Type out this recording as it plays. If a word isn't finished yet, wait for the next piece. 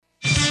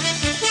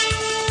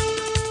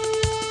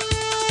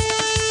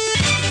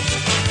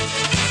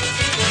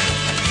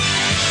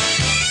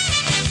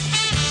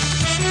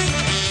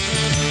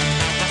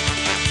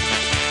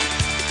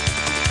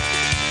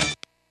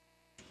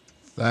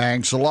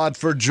Thanks a lot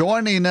for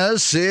joining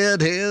us.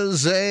 It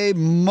is a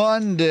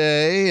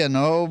Monday, and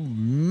oh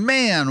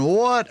man,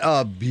 what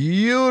a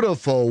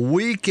beautiful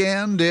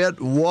weekend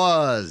it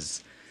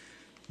was.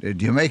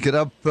 Did you make it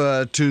up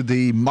to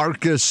the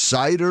Marcus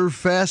Cider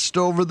Fest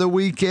over the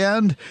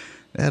weekend?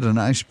 They had a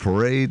nice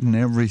parade and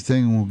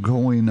everything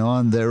going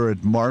on there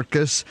at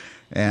Marcus.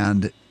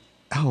 And,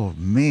 oh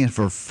man,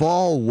 for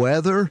fall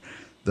weather,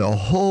 the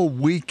whole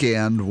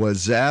weekend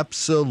was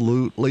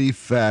absolutely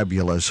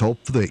fabulous.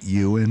 Hope that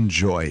you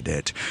enjoyed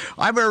it.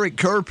 I'm Eric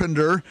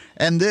Carpenter,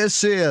 and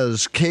this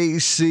is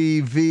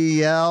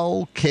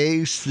KCVL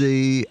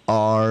KCRK.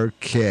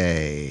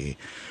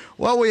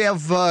 Well, we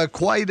have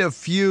quite a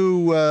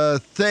few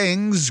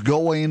things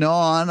going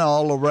on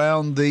all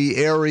around the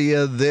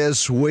area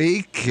this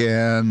week,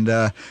 and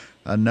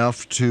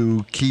enough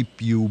to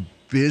keep you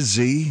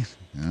busy.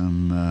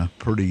 I'm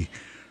pretty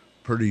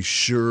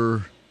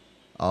sure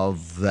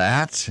of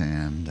that,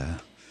 and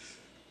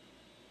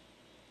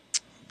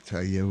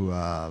tell you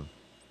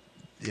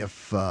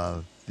if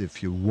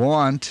you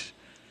want,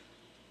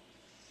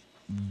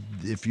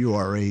 if you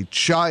are a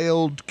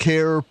child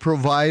care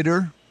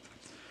provider,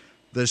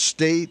 the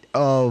state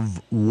of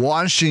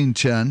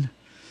Washington,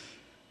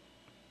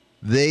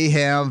 they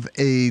have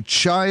a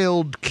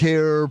child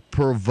care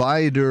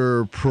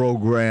provider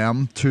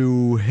program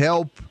to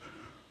help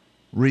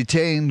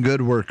retain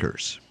good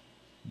workers.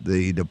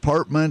 The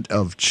Department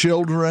of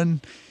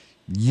Children,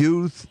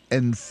 Youth,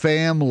 and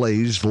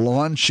Families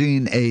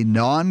launching a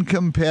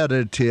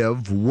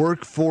non-competitive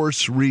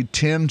workforce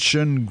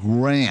retention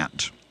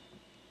grant.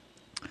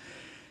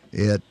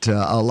 It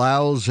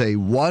allows a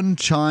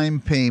one-time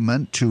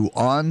payment to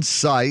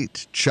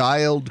on-site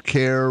child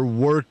care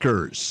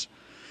workers.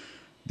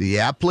 The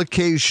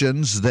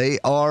applications, they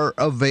are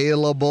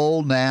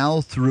available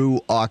now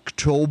through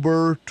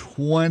October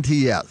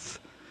 20th.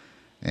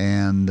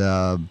 And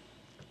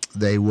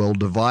they will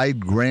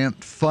divide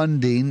grant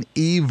funding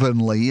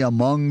evenly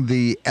among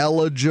the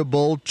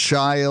eligible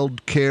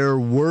child care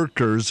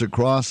workers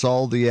across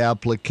all the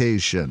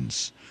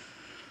applications.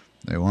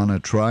 They want to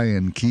try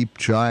and keep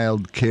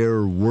child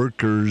care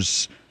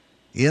workers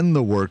in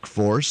the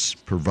workforce,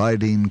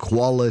 providing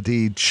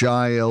quality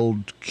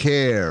child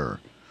care.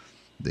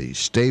 The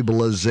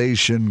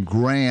stabilization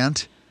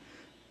grant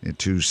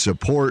to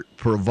support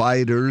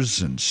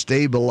providers and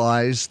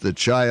stabilize the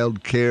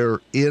child care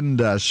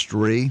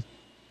industry.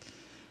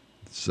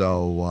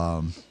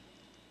 So,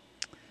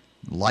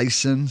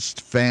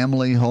 licensed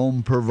family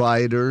home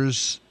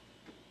providers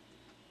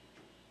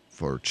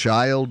for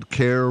child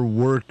care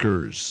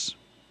workers.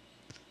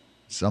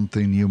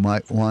 Something you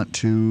might want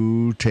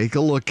to take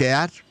a look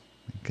at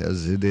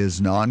because it is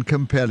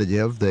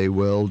non-competitive. They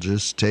will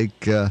just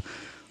take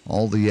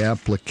all the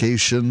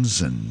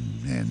applications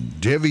and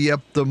divvy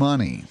up the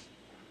money.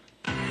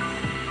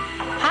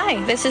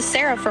 Hi, this is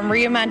Sarah from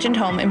Reimagined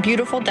Home in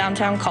beautiful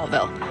downtown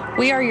Colville.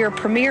 We are your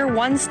premier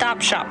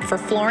one-stop shop for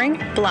flooring,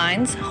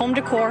 blinds, home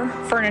decor,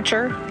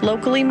 furniture,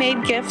 locally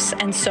made gifts,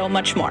 and so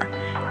much more.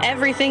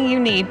 Everything you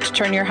need to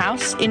turn your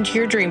house into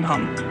your dream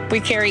home. We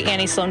carry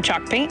Annie Sloan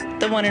chalk paint,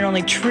 the one and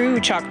only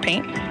true chalk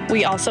paint.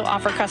 We also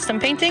offer custom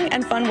painting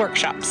and fun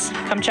workshops.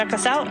 Come check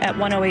us out at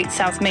 108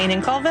 South Main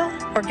in Colville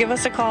or give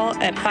us a call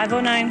at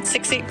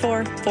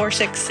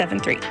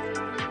 509-684-4673.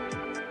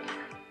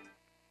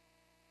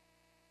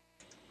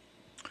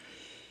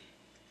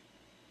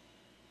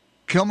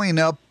 Coming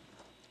up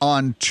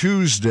on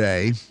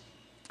Tuesday,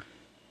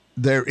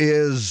 there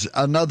is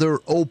another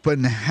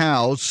open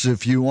house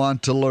if you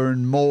want to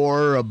learn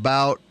more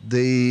about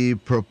the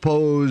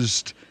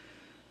proposed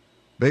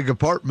big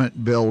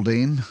apartment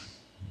building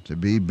to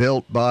be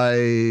built by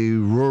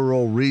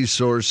Rural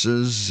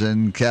Resources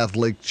and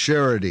Catholic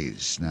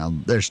Charities. Now,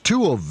 there's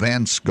two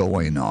events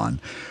going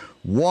on.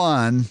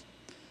 One,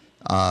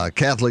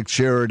 Catholic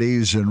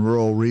Charities and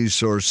Rural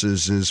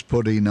Resources is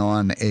putting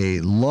on a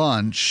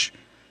lunch,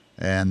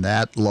 and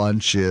that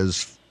lunch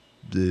is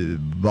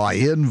by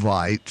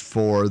invite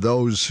for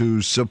those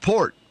who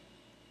support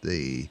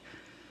the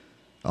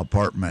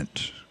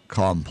apartment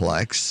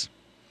complex.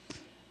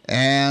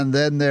 And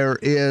then there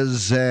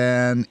is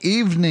an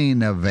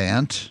evening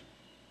event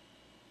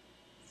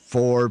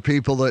for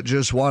people that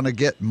just want to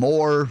get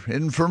more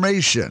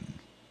information.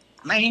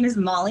 My name is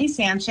Molly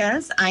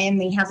Sanchez. I am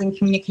the Housing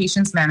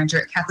Communications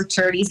Manager at Catholic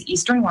Charities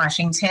Eastern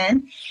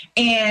Washington,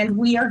 and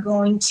we are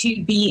going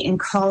to be in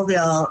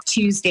Colville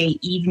Tuesday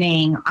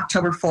evening,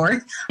 October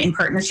 4th, in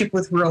partnership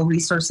with Rural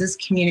Resources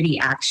Community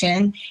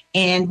Action,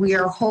 and we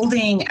are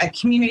holding a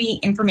community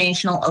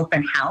informational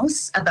open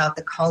house about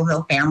the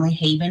Colville Family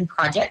Haven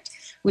project.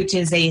 which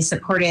is a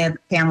supportive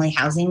family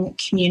housing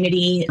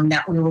community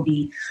that we will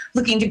be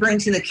looking to bring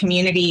to the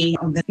community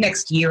in the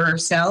next year or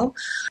so.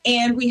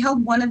 And we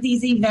held one of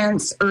these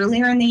events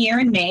earlier in the year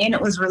in May, and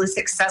it was really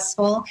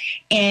successful.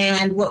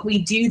 And what we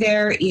do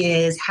there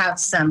is have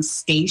some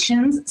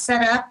stations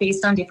set up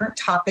based on different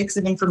topics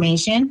of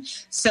information.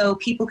 So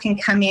people can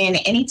come in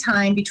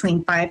anytime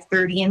between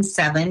 5:30 and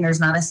 7. There's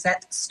not a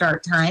set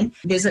start time.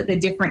 Visit the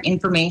different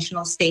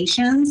informational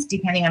stations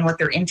depending on what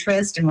their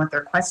interest and what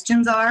their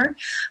questions are.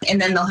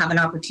 And then they'll have an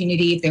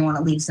opportunity if they want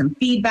to leave some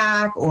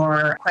feedback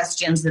or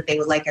questions that they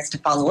would like us to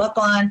follow up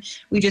on.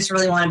 We just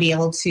really want to be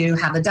able to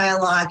have a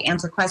dialogue,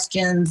 answer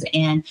questions,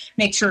 and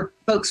make sure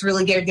folks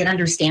really get a good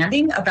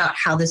understanding about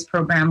how this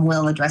program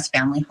will address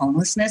family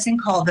homelessness in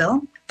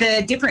Colville.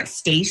 The different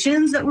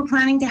stations that we're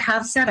planning to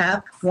have set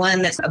up,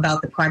 one that's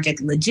about the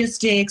project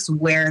logistics,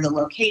 where the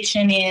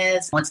location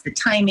is, what's the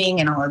timing,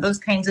 and all of those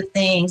kinds of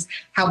things.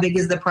 How big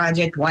is the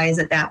project? Why is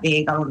it that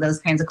big? All of those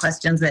kinds of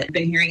questions that I've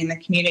been hearing in the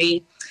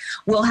community.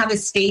 We'll have a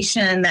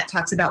station that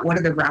talks about what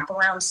are the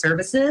wraparound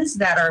services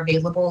that are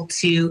available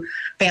to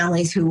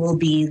families who will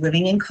be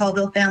living in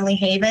Colville Family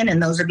Haven,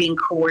 and those are being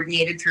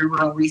coordinated through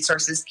Rural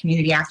Resources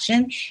Community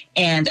Action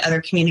and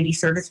other community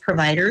service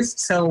providers.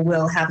 So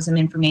we'll have some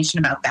information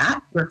about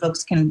that where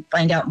folks can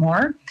find out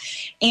more.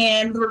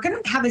 And we're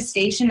going to have a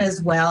station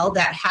as well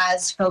that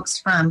has folks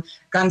from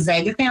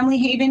Gonzaga Family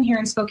Haven here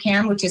in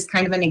Spokane, which is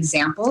kind of an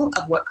example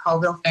of what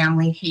Colville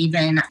Family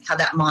Haven, how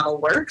that model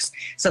works.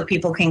 So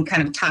people can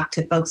kind of talk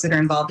to folks that are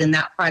involved in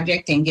that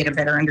project and get a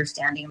better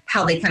understanding of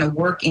how they kind of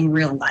work in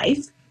real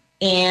life.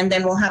 And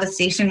then we'll have a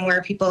station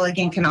where people,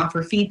 again, can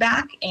offer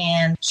feedback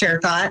and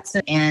share thoughts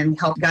and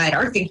help guide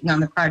our thinking on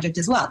the project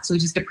as well. So we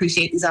just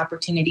appreciate these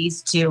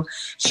opportunities to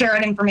share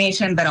out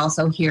information, but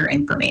also hear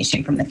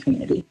information from the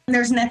community.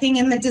 There's nothing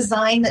in the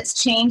design that's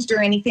changed or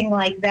anything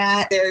like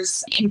that.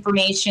 There's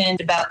information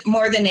about,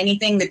 more than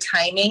anything, the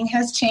timing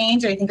has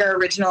changed. I think our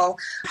original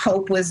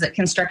hope was that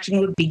construction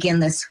would begin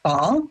this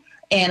fall.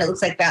 And it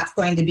looks like that's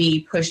going to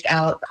be pushed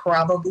out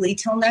probably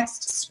till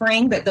next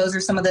spring. But those are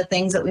some of the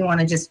things that we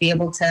want to just be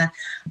able to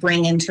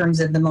bring in terms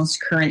of the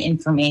most current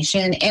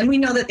information. And we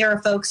know that there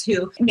are folks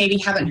who maybe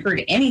haven't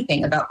heard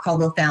anything about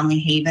Colville Family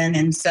Haven,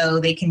 and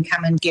so they can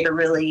come and get a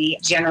really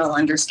general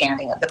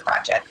understanding of the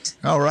project.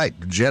 All right.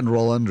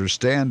 General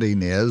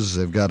understanding is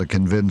they've got to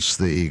convince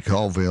the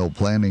Colville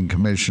Planning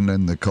Commission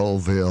and the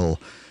Colville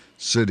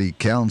City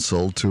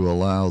Council to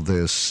allow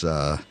this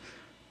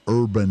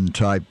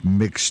urban-type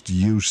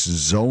mixed-use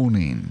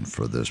zoning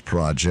for this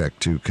project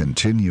to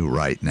continue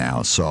right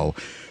now. So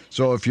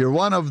if you're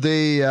one of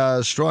the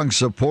strong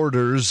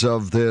supporters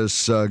of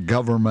this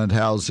government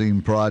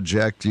housing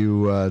project,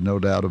 you no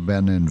doubt have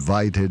been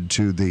invited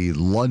to the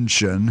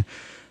luncheon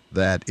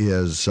that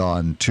is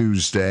on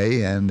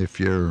Tuesday. And if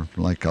you're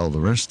like all the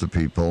rest of the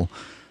people,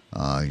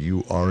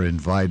 you are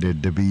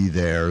invited to be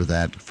there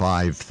that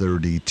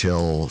 5:30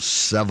 till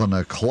 7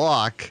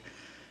 o'clock.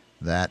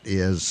 That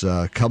is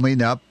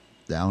coming up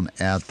down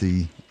at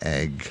the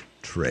Ag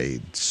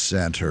Trade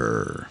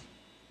Center.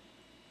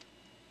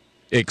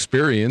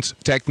 Experience,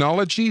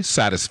 technology,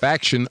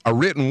 satisfaction, a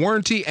written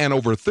warranty, and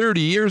over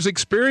 30 years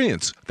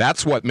experience.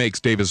 That's what makes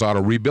Davis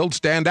Auto Rebuild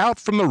stand out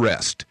from the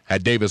rest.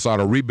 At Davis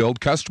Auto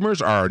Rebuild,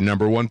 customers are our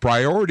number one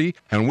priority,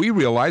 and we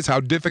realize how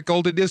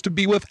difficult it is to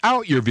be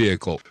without your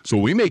vehicle. So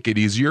we make it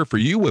easier for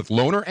you with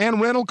loaner and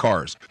rental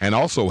cars, and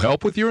also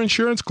help with your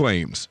insurance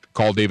claims.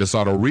 Call Davis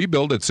Auto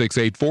Rebuild at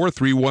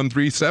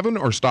 684-3137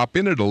 or stop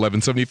in at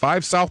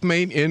 1175 South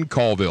Main in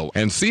Colville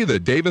and see the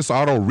Davis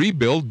Auto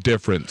Rebuild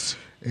difference.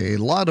 A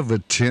lot of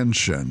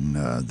attention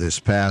this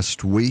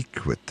past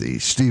week with the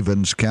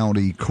Stevens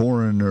County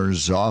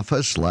Coroner's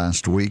Office.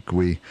 Last week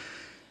we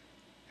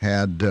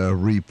had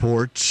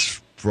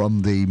reports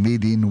from the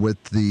meeting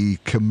with the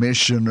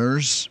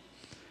commissioners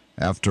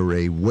after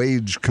a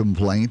wage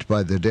complaint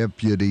by the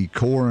deputy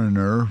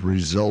coroner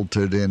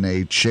resulted in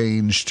a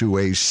change to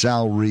a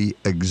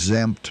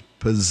salary-exempt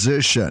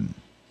position.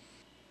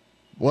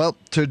 Well,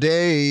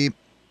 today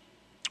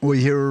we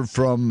hear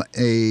from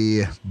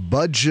a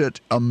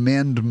budget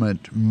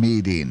amendment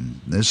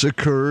meeting. This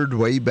occurred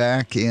way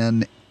back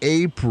in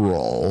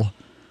April.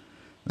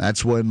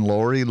 That's when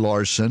Lori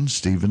Larson,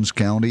 Stevens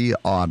County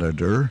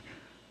Auditor,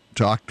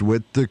 talked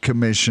with the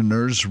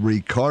commissioners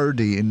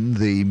regarding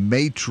the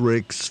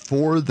matrix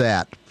for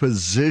that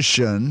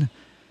position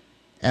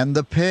and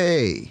the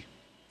pay.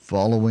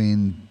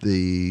 Following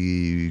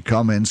the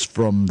comments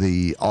from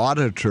the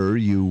auditor,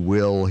 you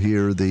will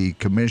hear the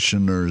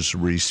commissioner's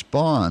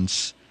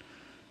response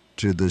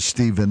to the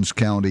Stevens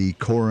County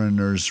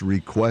Coroner's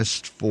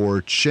request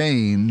for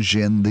change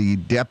in the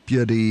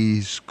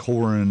deputy's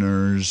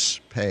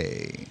coroner's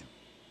pay.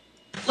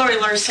 Lori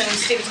Larson,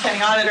 Stevens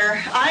County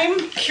Auditor.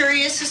 I'm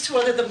curious as to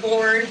whether the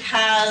board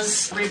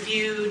has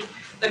reviewed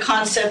the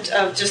concept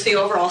of just the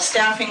overall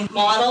staffing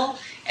model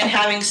and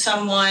having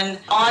someone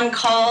on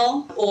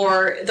call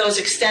or those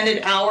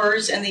extended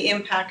hours and the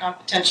impact on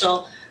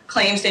potential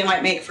claims they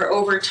might make for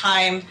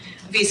overtime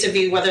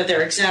vis-a-vis whether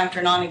they're exempt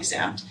or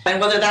non-exempt,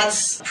 and whether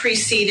that's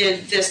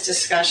preceded this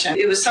discussion.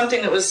 It was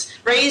something that was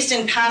raised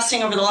in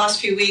passing over the last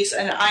few weeks,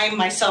 and I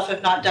myself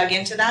have not dug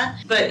into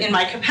that. But in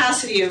my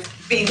capacity of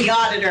being the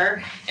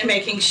auditor and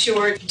making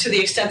sure, to the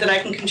extent that I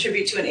can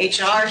contribute to an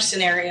HR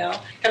scenario,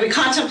 have we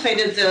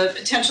contemplated the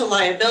potential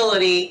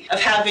liability of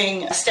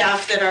having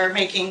staff that are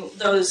making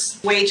those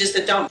wages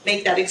that don't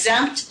make that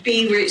exempt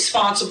be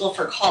responsible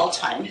for call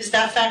time? Is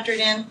that factored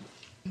in?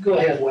 Go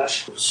ahead,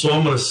 Wes. So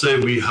I'm going to say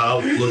we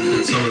have looked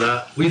at some of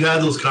that. We've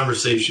had those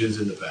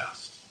conversations in the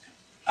past.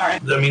 All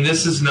right. I mean,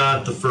 this is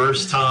not the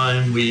first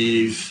time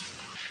we've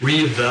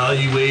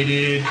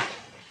reevaluated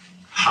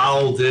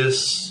how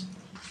this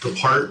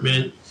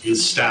department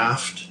is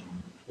staffed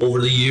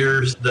over the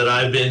years that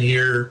I've been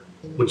here,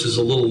 which is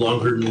a little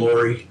longer than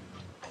Lori.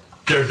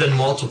 There have been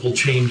multiple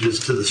changes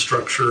to the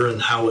structure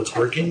and how it's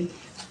working.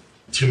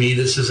 To me,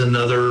 this is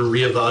another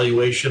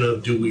reevaluation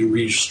of, do we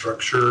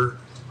restructure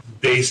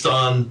based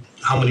on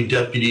how many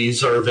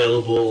deputies are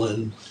available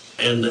and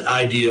the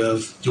idea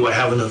of, do I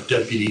have enough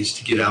deputies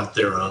to get out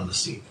there on the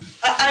scene?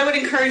 I would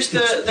encourage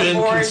the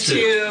board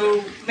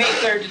to make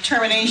their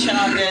determination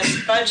on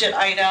this budget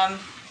item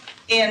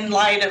in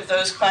light of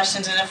those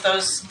questions, and if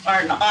those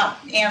are not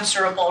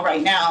answerable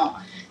right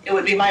now, it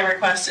would be my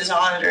request as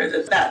auditor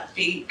that that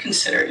be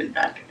considered and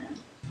factored in.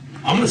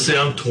 I'm going to say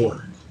I'm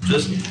torn.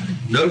 Just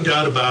no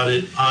doubt about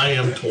it, I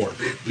am torn.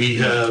 We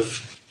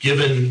have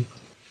given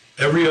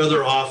every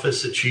other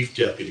office a chief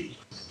deputy.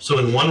 So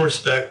in one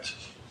respect,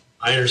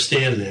 I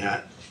understand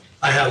that.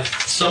 I have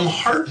some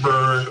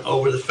heartburn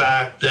over the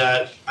fact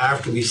that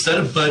after we set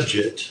a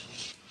budget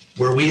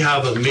where we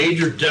have a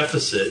major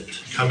deficit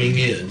coming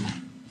in,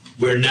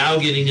 we're now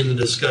getting in the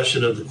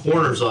discussion of the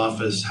coroner's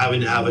office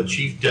having to have a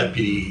chief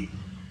deputy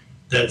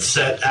that's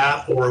set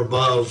at or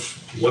above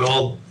what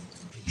all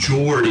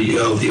majority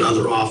of the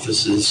other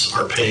offices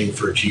are paying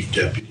for a chief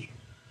deputy.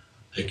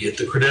 I get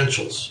the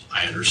credentials.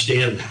 I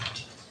understand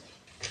that.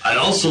 I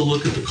also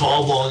look at the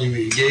call volume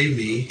you gave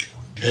me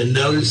and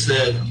notice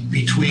that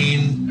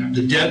between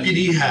the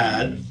deputy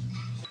had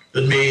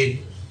that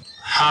made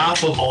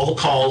half of all the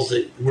calls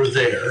that were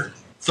there,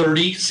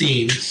 30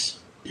 scenes,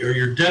 or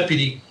your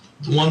deputy,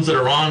 the ones that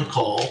are on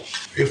call,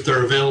 if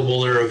they're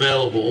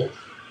available,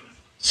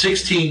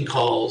 16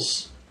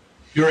 calls,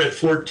 you're at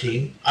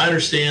 14. I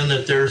understand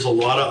that there's a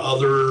lot of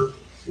other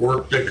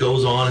work that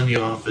goes on in the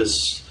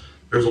office.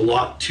 There's a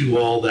lot to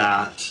all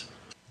that.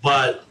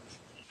 But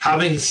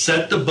having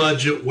set the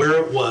budget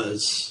where it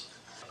was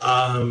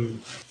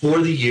for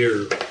the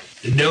year,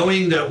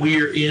 knowing that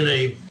we are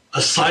in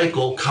a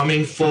cycle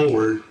coming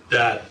forward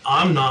that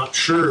I'm not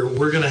sure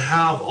we're going to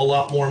have a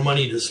lot more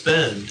money to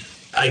spend,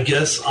 I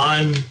guess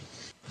I'm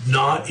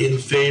not in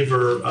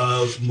favor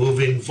of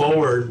moving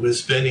forward with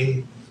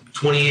spending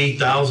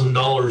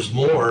 $28,000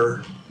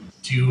 more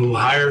to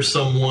hire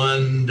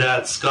someone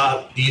that's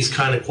got these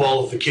kind of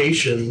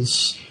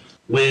qualifications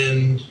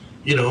when,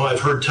 you know, I've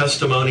heard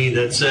testimony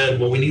that said,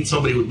 well, we need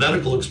somebody with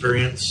medical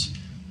experience.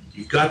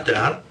 You've got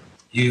that.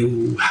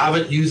 You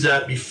haven't used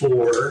that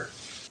before.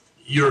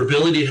 Your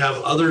ability to have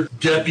other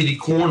deputy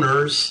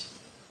coroners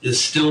is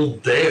still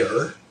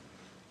there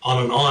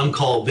on an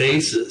on-call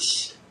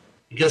basis.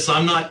 I guess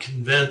I'm not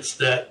convinced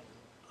that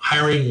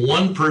hiring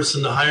one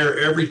person to hire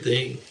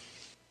everything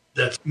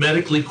that's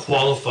medically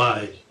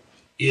qualified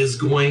is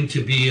going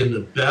to be in the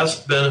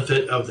best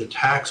benefit of the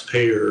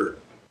taxpayer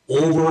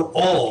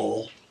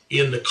overall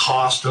in the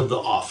cost of the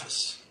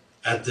office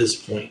at this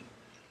point.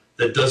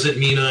 That doesn't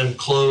mean I'm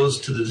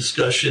closed to the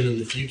discussion in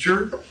the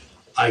future.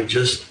 I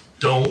just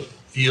don't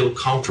feel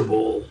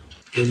comfortable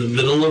in the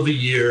middle of a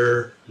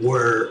year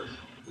where,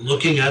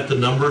 looking at the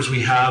numbers we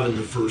have in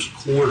the first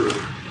quarter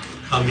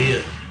come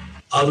in,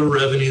 other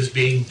revenues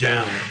being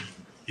down.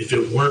 If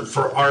it weren't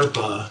for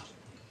ARPA,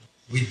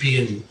 we'd be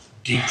in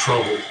deep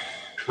trouble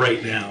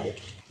right now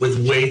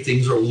with the way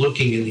things are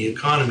looking in the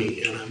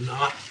economy. And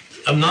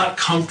I'm not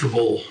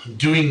comfortable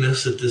doing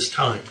this at this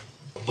time.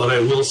 But I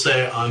will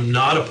say I'm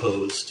not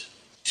opposed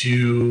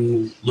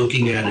to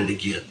looking at it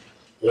again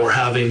or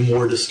having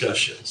more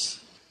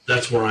discussions.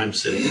 That's where I'm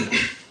sitting.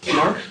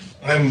 Mark?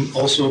 I'm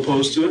also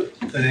opposed to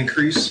it, an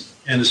increase.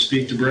 And to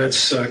speak to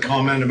Brett's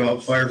comment about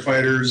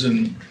firefighters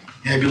and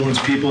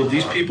ambulance people,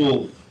 these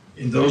people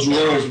in those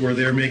roles where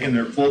they're making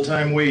their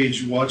full-time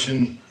wage,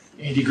 watching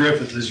Andy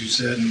Griffith, as you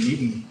said, and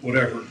eating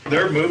whatever,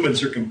 their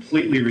movements are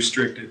completely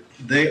restricted.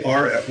 They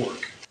are at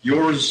work.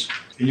 Yours,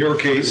 in your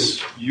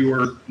case,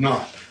 you're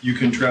not. You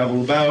can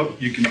travel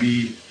about, you can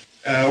be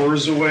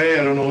hours away.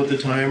 I don't know what the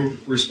time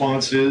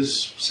response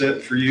is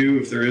set for you,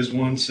 if there is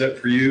one set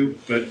for you,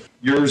 but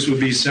yours would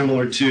be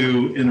similar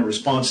to, in a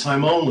response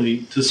time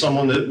only, to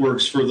someone that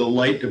works for the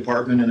light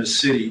department in a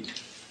city.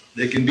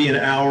 They can be an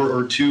hour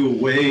or two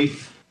away,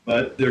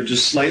 but they're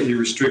just slightly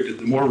restricted.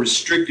 The more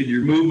restricted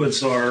your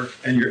movements are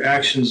and your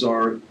actions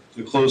are,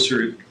 the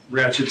closer it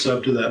ratchets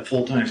up to that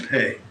full-time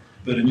pay.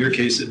 But in your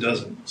case, it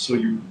doesn't. So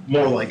you're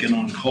more like an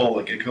on-call,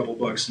 like a couple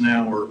bucks an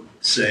hour,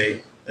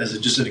 say, as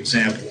just an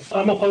example.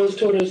 I'm opposed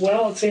to it as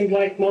well. It seems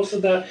like most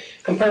of the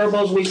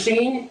comparables we've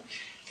seen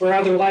For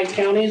other light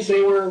counties,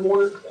 they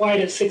weren't quite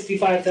at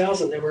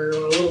 65,000. They were a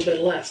little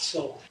bit less.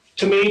 So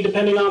to me,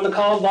 depending on the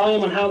call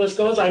volume and how this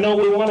goes, I know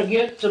we want to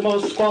get the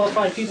most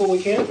qualified people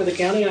we can for the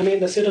county. I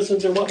mean, the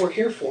citizens are what we're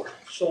here for.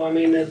 So, I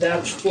mean,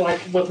 that's like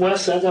what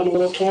Wes said. I'm a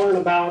little torn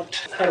about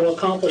how to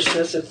accomplish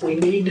this. If we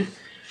need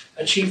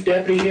a chief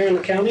deputy here in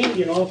the county,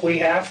 if we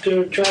have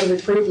to try to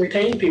recruit and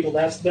retain people,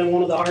 that's been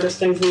one of the hardest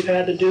things we've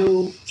had to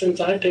do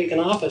since I've taken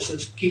office,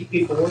 is keep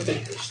people working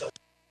here. So.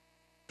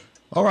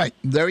 All right,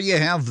 there you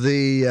have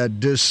the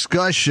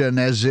discussion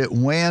as it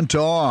went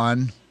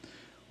on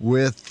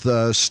with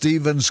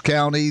Stevens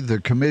County, the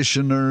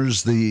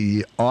commissioners,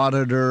 the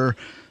auditor,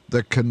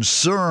 the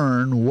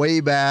concern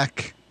way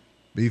back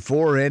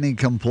before any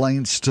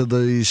complaints to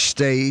the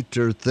state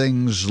or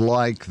things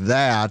like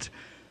that.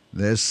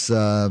 This,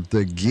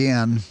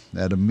 again,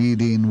 at a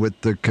meeting with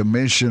the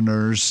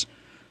commissioners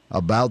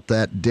about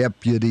that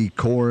deputy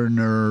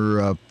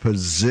coroner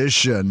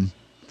position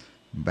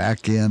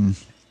back in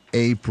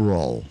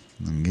April.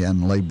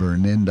 Again, Labor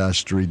and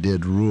Industry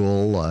did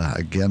rule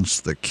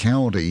against the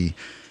county,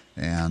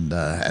 and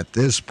at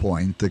this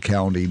point, the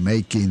county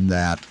making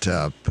that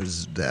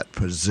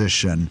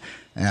position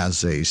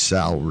as a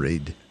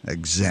salaried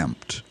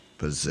exempt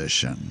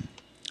position.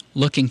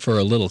 Looking for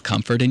a little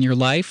comfort in your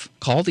life?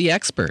 Call the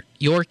expert,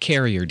 your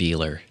Carrier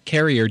dealer.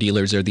 Carrier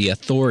dealers are the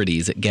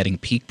authorities at getting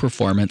peak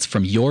performance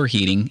from your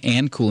heating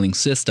and cooling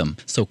system.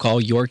 So call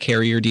your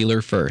Carrier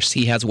dealer first.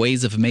 He has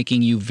ways of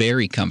making you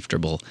very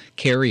comfortable.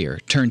 Carrier,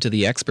 turn to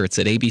the experts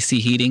at ABC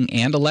Heating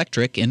and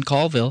Electric in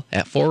Colville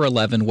at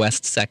 411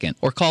 West 2nd.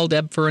 Or call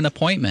Deb for an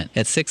appointment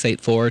at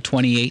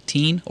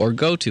 684-2018 or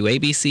go to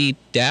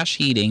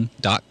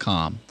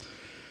abc-heating.com.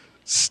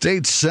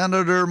 State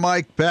Senator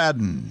Mike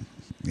Padden.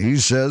 He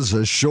says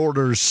a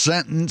shorter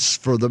sentence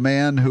for the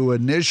man who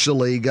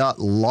initially got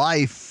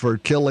life for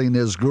killing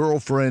his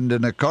girlfriend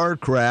in a car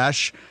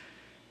crash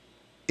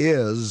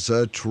is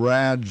a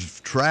travesty.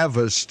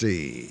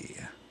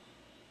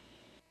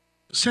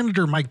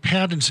 Senator Mike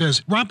Padden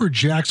says Robert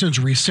Jackson's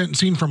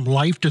resentencing from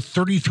life to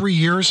 33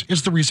 years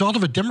is the result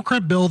of a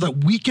Democrat bill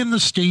that weakened the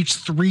state's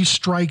 3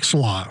 strikes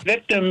law.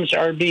 Victims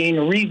are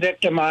being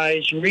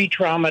re-victimized,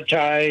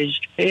 re-traumatized.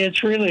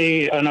 It's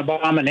really an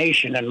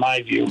abomination in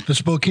my view. The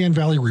Spokane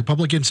Valley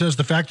Republican says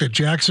the fact that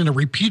Jackson, a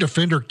repeat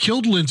offender,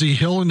 killed Lindsay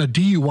Hill in a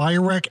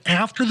DUI wreck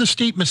after the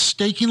state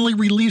mistakenly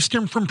released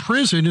him from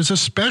prison is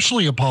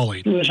especially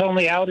appalling. He was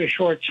only out a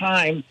short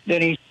time.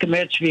 Then he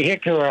commits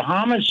vehicular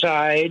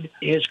homicide.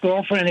 His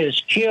girlfriend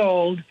is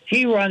killed.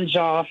 He runs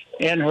off,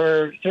 and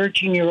her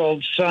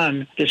 13-year-old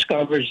son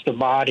discovers the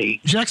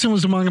body. Jackson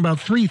was among about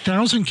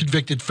 3,000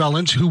 convicted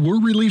felons who were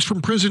released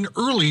from prison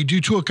early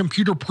due to a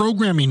computer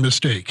programming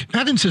mistake.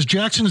 Padden says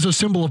Jackson is a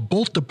symbol of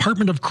both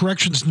Department of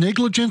Corrections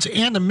negligence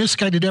and a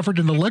misguided effort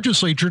in the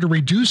legislature to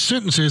reduce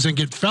sentences and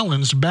get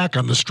felons back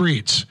on the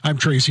streets. I'm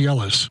Tracy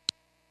Ellis.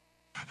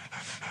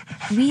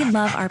 We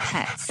love our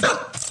pets.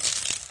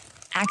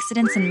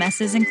 Accidents and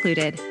messes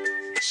included.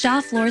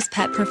 Shaw Floor's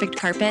Pet Perfect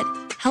Carpet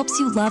helps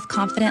you love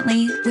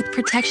confidently with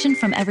protection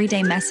from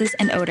everyday messes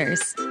and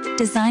odors.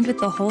 Designed with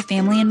the whole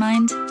family in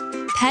mind,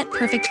 Pet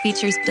Perfect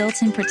features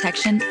built-in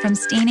protection from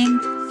staining,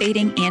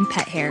 fading, and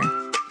pet hair.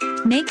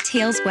 Make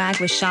tails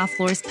wag with Shaw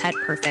Floor's Pet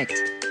Perfect.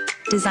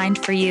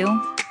 Designed for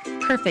you,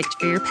 perfect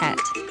for your pet.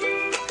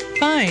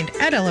 Find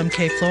at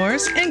LMK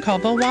Floors in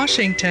Colville,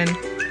 Washington.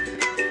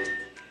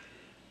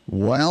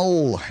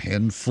 Well,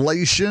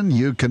 inflation,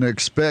 you can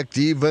expect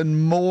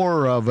even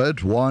more of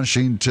it.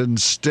 Washington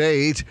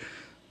State,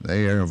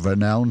 they have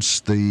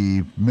announced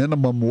the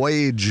minimum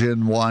wage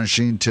in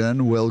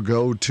Washington will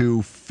go to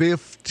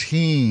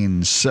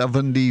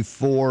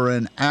 $15.74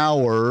 an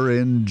hour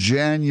in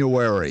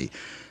January.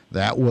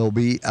 That will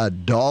be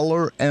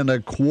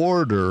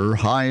 $1.25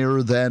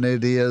 higher than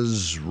it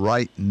is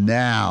right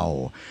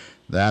now.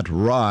 That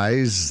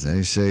rise,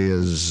 they say,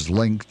 is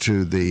linked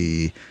to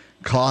the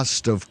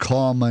cost of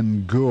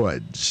common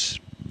goods.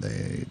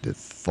 They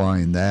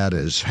define that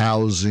as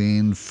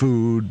housing,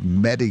 food,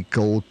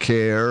 medical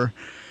care.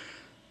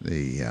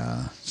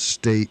 The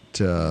state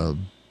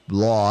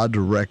law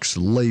directs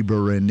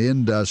Labor and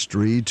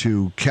Industry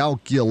to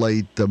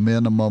calculate the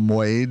minimum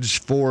wage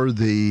for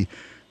the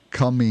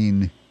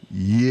coming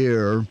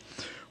year.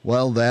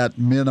 Well, that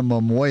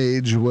minimum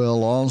wage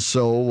will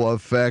also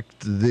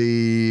affect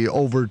the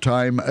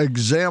overtime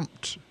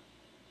exempt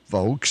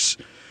folks.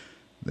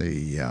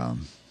 The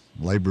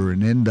Labor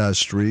and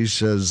Industry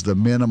says the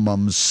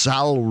minimum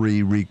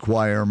salary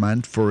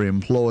requirement for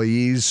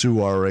employees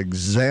who are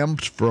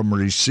exempt from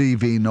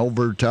receiving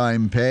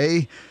overtime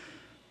pay,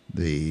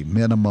 the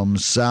minimum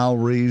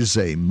salaries,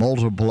 a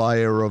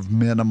multiplier of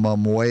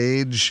minimum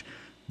wage,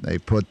 they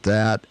put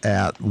that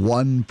at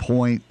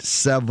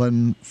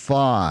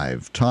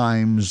 1.75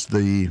 times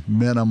the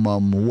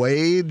minimum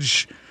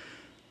wage.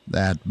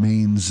 That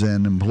means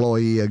an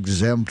employee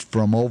exempt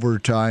from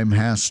overtime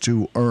has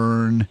to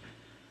earn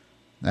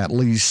at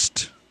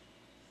least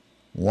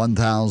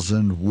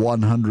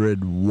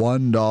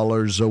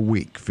 $1,101 a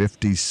week,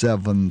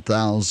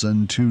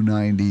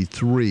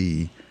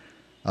 $57,293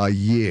 a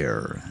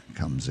year. It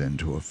comes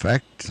into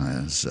effect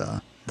as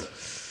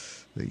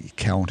the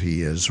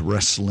county is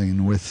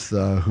wrestling with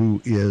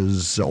who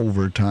is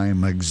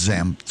overtime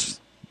exempt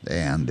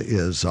and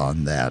is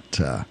on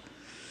that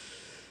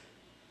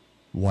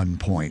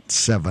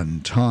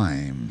 1.7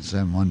 times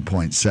and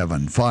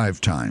 1.75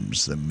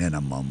 times the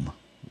minimum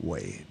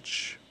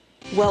wage.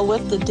 Well,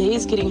 with the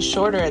days getting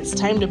shorter, it's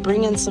time to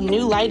bring in some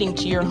new lighting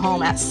to your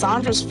home at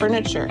Sandra's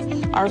Furniture.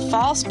 Our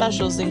fall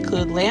specials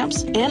include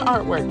lamps and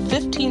artwork,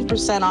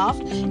 15% off,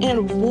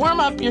 and warm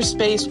up your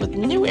space with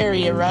new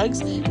area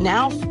rugs,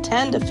 now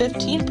 10 to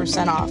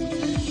 15% off.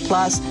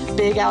 Plus,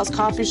 Big Al's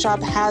Coffee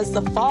Shop has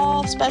the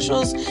fall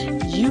specials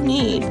you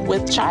need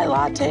with chai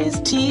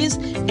lattes, teas,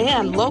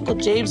 and local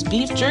Jabe's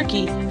beef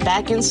jerky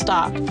back in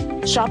stock.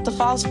 Shop the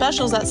fall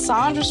specials at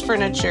Saunders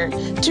Furniture,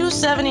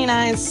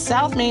 279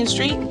 South Main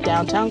Street,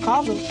 downtown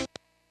Colville.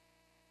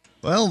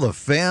 Well, the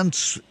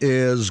fence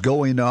is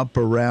going up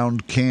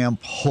around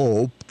Camp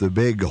Hope, the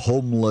big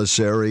homeless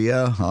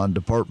area on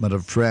Department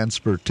of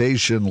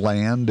Transportation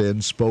land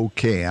in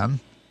Spokane.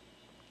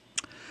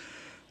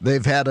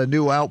 They've had a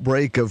new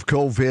outbreak of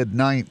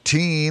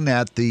COVID-19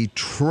 at the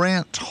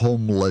Trent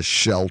Homeless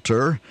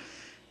Shelter.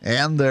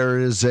 And there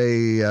is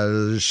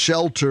a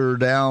shelter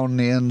down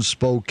in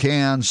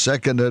Spokane,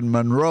 2nd and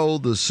Monroe.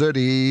 The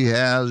city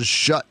has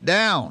shut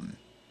down.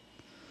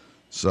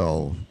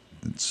 So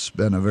it's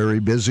been a very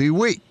busy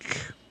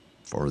week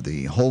for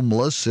the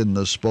homeless in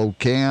the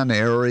Spokane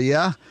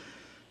area.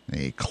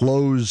 A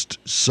closed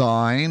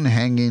sign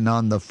hanging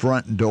on the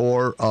front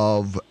door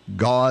of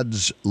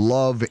God's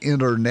Love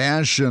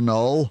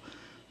International.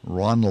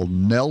 Ronald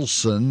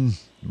Nelson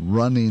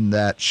running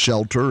that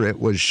shelter. It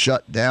was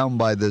shut down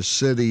by the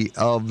city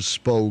of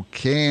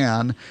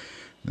Spokane.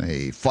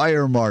 A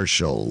fire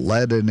marshal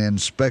led an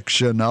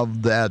inspection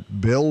of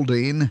that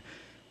building.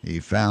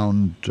 He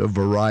found a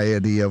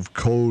variety of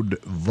code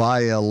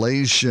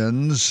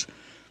violations.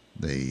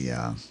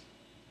 One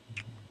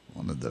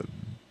of the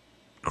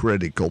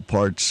critical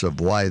parts of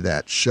why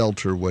that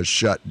shelter was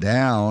shut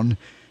down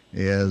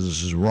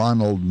is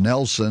Ronald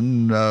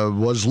Nelson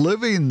was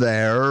living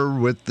there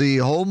with the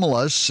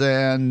homeless,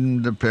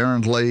 and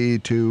apparently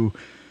you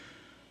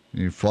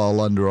fall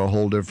under a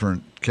whole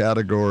different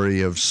category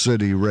of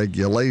city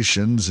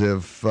regulations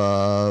if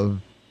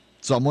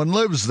someone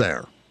lives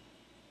there.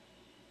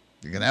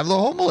 You can have the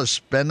homeless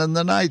spending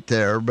the night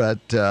there,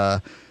 but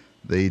the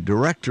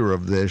director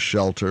of this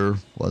shelter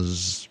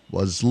was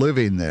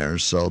living there,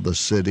 so the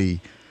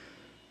city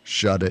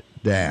shut it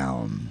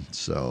down.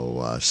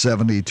 So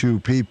 72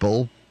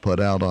 people put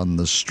out on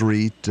the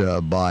street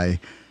by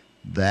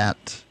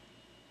that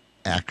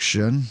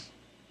action.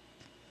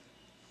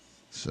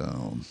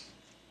 So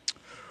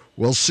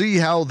we'll see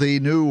how the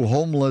new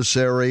homeless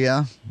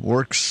area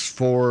works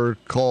for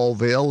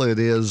Colville. It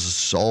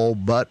is all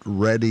but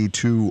ready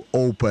to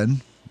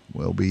open.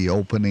 We'll be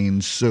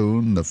opening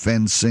soon. The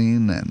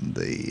fencing and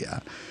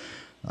the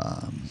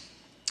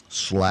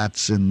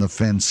slats in the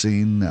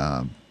fencing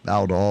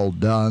about all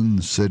done.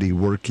 The city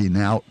working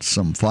out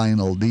some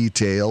final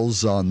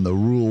details on the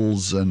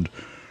rules and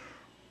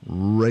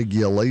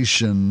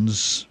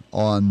regulations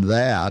on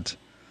that.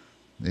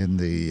 In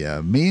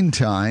the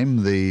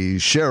meantime, the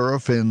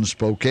sheriff in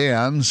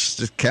Spokane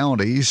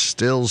County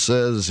still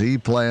says he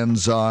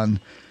plans on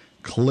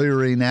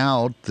clearing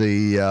out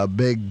the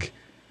big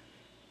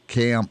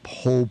Camp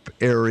Hope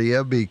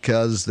area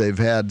because they've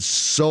had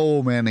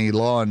so many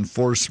law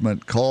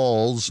enforcement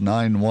calls,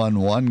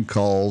 911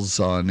 calls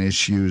on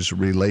issues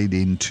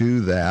relating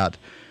to that.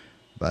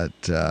 But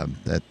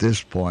at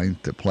this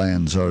point, the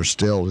plans are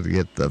still to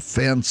get the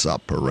fence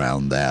up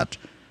around that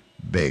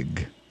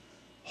big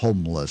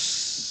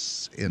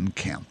homeless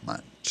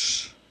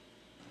encampment.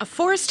 A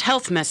forest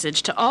health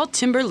message to all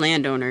timber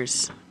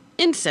landowners.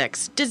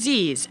 Insects,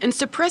 disease, and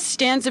suppressed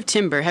stands of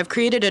timber have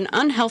created an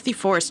unhealthy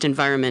forest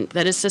environment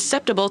that is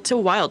susceptible to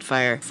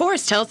wildfire.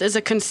 Forest health is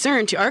a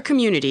concern to our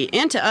community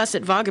and to us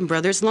at Vaughan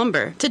Brothers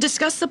Lumber. To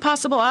discuss the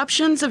possible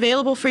options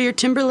available for your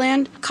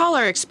timberland, call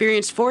our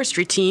experienced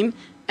forestry team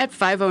at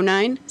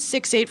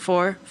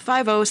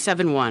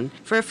 509-684-5071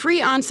 for a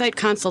free on-site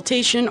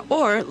consultation,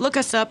 or look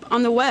us up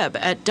on the web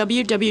at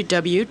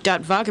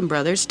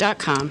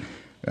www.vaughanbrothers.com.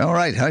 All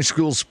right, high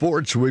school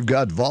sports. We've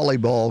got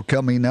volleyball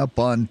coming up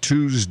on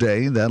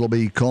Tuesday. That'll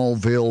be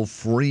Colville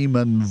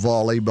Freeman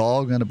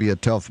volleyball. Going to be a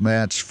tough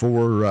match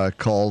for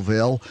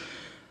Colville.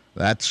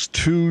 That's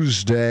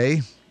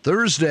Tuesday.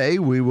 Thursday,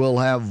 we will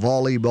have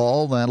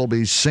volleyball. That'll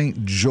be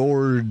St.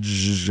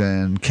 George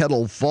and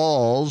Kettle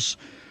Falls.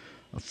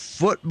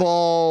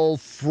 Football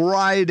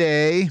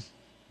Friday.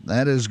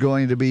 That is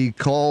going to be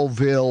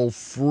Colville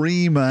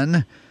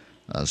Freeman.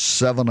 A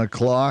 7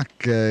 o'clock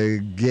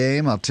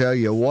game. I'll tell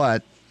you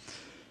what,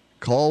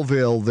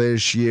 Colville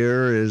this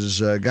year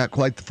has got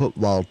quite the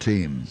football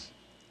team.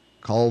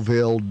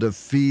 Colville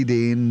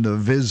defeating the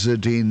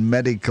visiting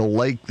Medical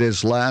Lake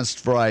this last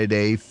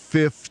Friday,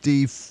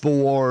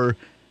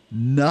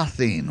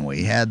 54-0.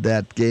 We had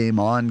that game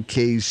on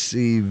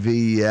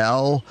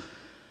KCVL.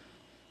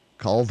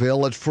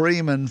 Colville at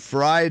Freeman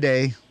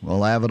Friday.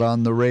 We'll have it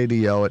on the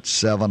radio at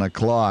 7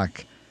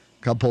 o'clock.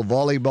 Couple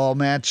volleyball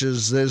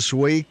matches this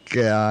week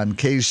on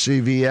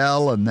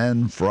KCVL, and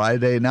then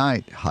Friday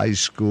night, high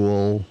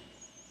school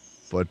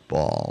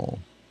football.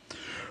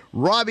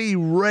 Robbie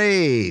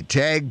Ray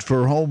tagged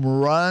for home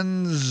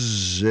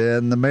runs,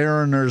 and the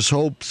Mariners'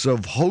 hopes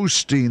of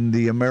hosting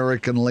the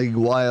American League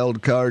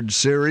Wild Card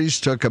Series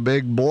took a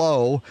big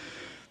blow.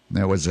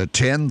 There was a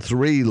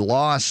 10-3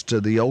 loss to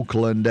the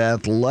Oakland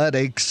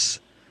Athletics.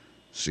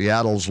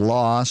 Seattle's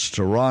loss.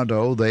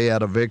 Toronto, they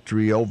had a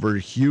victory over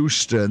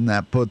Houston.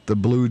 That put the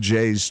Blue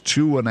Jays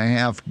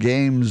 2.5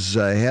 games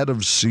ahead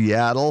of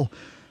Seattle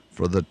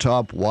for the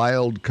top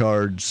wild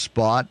card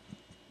spot.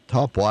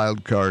 Top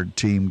wild card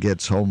team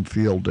gets home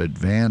field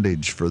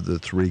advantage for the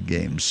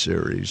 3-game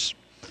series.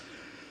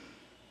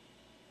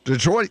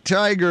 Detroit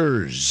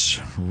Tigers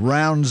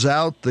rounds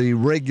out the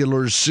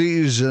regular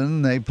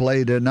season. They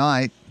play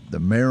tonight. The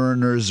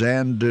Mariners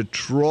and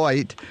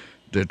Detroit.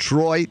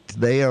 Detroit,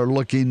 they are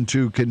looking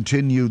to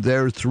continue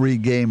their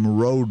 3-game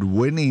road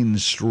winning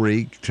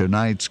streak.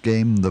 Tonight's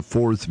game, the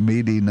 4th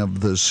meeting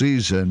of the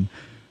season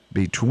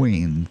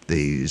between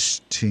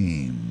these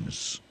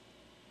teams.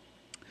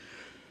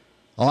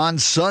 On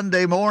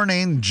Sunday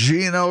morning,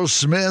 Geno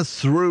Smith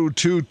threw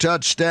 2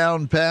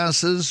 touchdown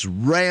passes,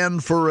 ran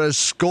for a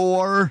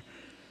score.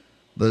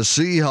 The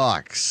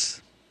Seahawks,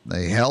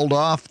 they held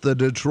off the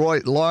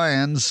Detroit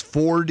Lions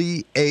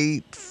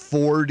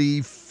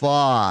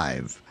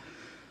 48-45.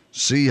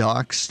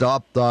 Seahawks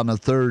stopped on a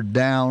 3rd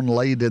down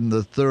late in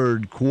the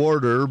 3rd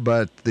quarter,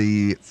 but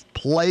the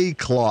play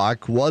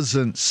clock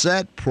wasn't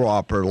set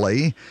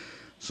properly.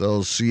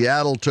 So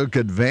Seattle took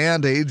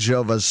advantage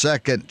of a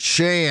second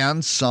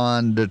chance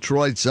on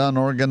Detroit's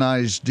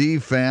unorganized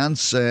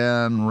defense,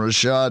 and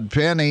Rashad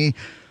Penny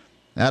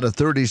had a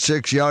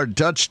 36-yard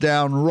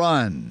touchdown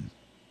run.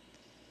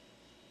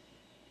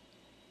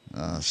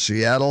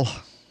 Seattle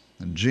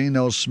and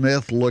Geno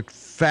Smith looked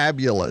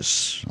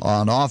fabulous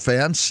on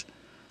offense.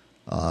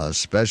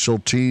 Special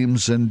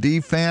teams and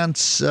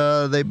defense,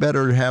 they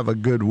better have a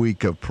good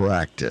week of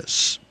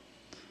practice.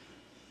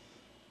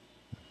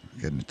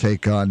 Going to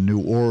take on New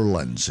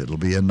Orleans. It'll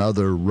be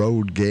another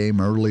road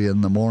game early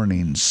in the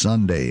morning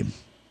Sunday.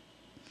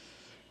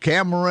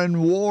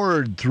 Cameron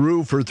Ward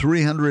threw for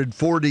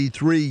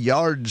 343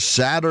 yards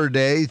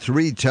Saturday,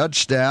 3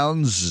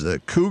 touchdowns. The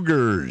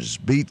Cougars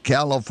beat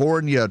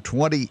California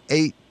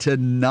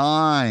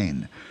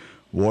 28-9.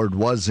 Ward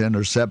was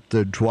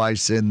intercepted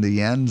twice in the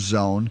end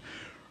zone.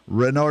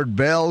 Renard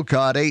Bell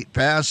caught 8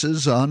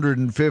 passes,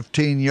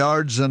 115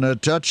 yards, and a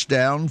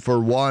touchdown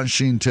for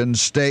Washington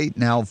State,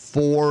 now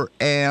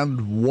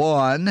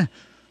 4-1.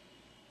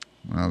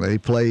 Well, they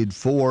played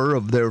 4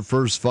 of their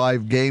first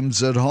 5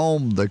 games at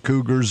home. The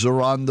Cougars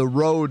are on the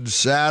road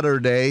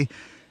Saturday.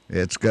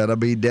 It's going to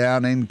be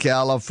down in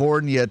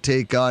California,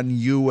 take on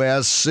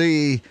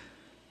USC.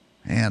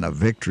 And a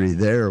victory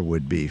there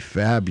would be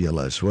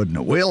fabulous, wouldn't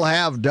it? We'll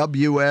have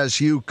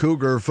WSU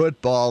Cougar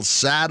football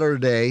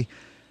Saturday.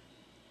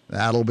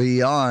 That'll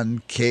be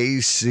on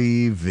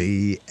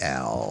KCVL.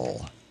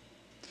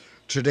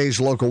 Today's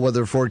local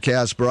weather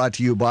forecast brought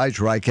to you by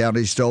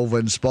Tri-County Stove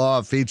and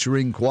Spa,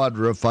 featuring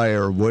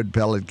Quadra-Fire wood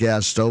pellet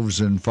gas stoves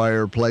and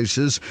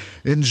fireplaces.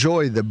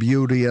 Enjoy the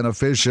beauty and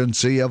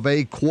efficiency of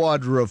a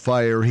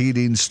Quadra-Fire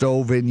heating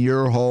stove in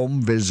your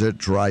home. Visit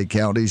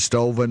Tri-County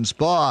Stove and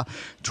Spa,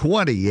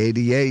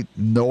 2088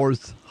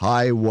 North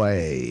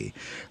Highway.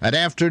 An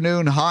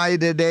afternoon high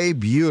today,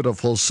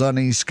 beautiful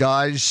sunny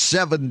skies,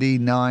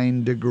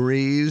 79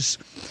 degrees.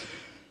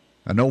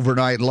 An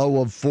overnight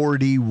low of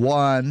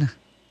 41.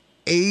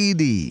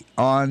 80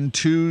 on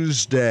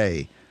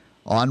Tuesday.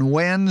 On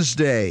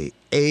Wednesday,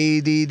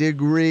 80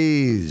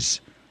 degrees.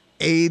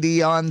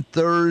 80 on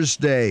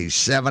Thursday,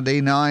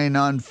 79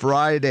 on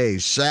Friday.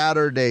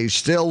 Saturday,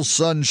 still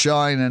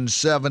sunshine and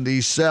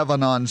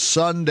 77 on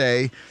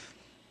Sunday.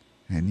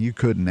 And you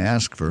couldn't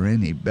ask for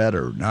any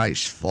better.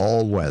 Nice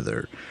fall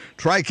weather.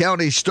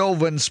 Tri-County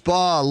Stove and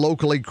Spa,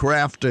 locally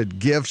crafted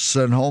gifts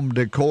and home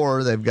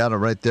decor. They've got it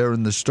right there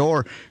in the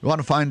store. You want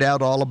to find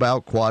out all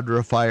about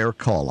Quadra-Fire,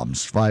 call them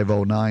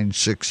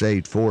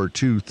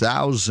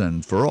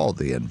 509-684-2000 for all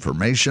the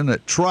information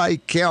at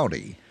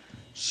Tri-County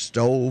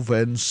Stove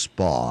and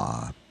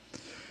Spa.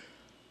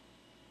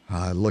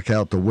 I look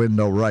out the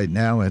window right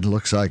now, and it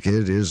looks like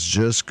it is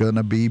just going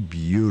to be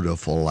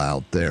beautiful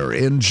out there.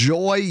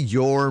 Enjoy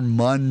your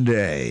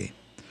Monday.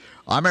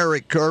 I'm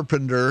Eric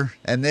Carpenter,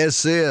 and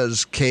this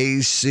is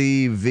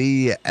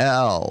KCVL,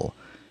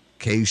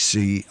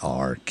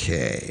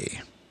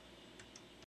 KCRK.